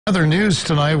Other news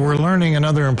tonight, we're learning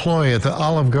another employee at the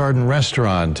Olive Garden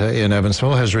restaurant in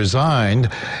Evansville has resigned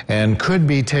and could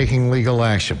be taking legal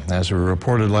action. As we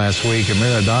reported last week,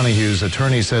 Amira Donahue's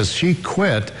attorney says she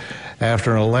quit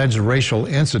after an alleged racial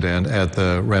incident at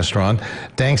the restaurant.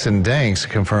 Danks & Danks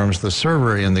confirms the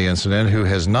server in the incident, who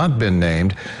has not been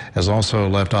named, has also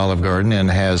left Olive Garden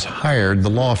and has hired the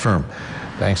law firm.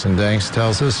 Danks & Danks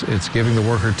tells us it's giving the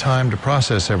worker time to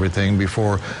process everything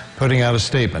before putting out a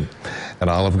statement. An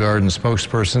Olive Garden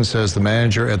spokesperson says the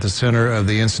manager at the center of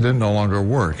the incident no longer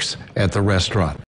works at the restaurant.